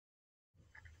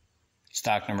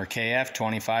Stock number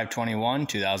Kf2521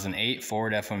 2008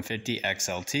 Ford F150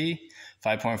 Xlt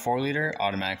 5.4 liter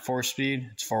automatic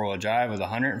 4-speed. It's 4-wheel drive with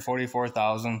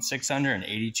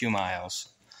 144,682 miles.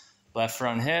 Left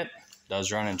front hit,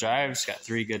 does run and drive. It's got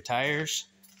 3 good tires.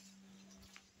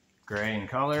 Gray in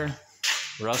color,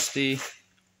 rusty.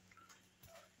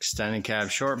 Extended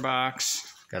cab short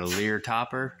box. Got a Lear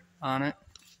topper on it.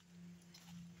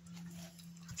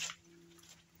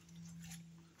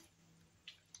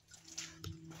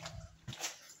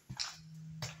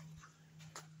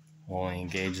 We'll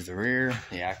engage the rear.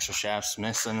 The axle shaft's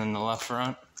missing in the left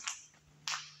front.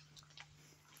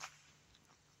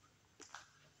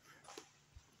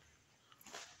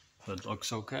 Hood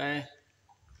looks okay.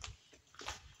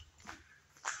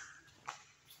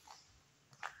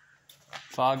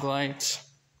 Fog lights.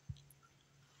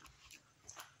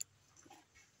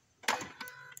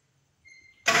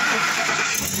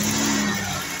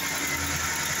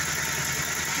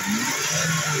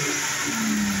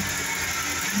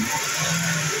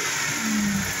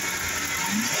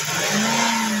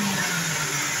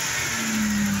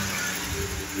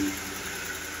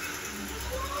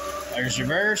 There's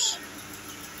reverse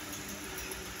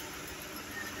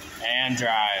and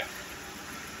drive.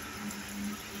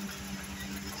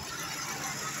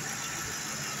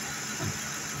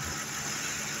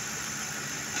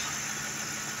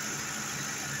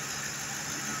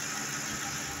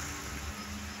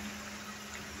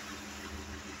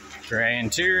 Gray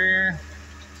interior,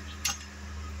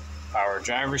 power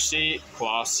driver's seat,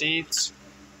 cloth seats.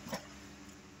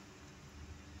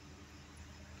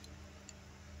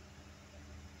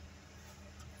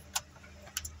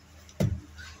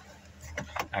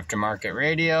 Aftermarket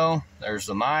radio, there's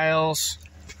the miles.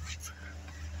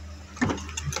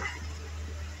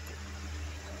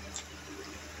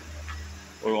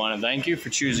 We want to thank you for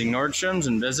choosing Nordstrom's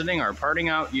and visiting our Parting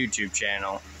Out YouTube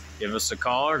channel. Give us a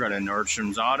call or go to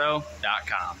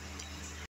nordstromsauto.com.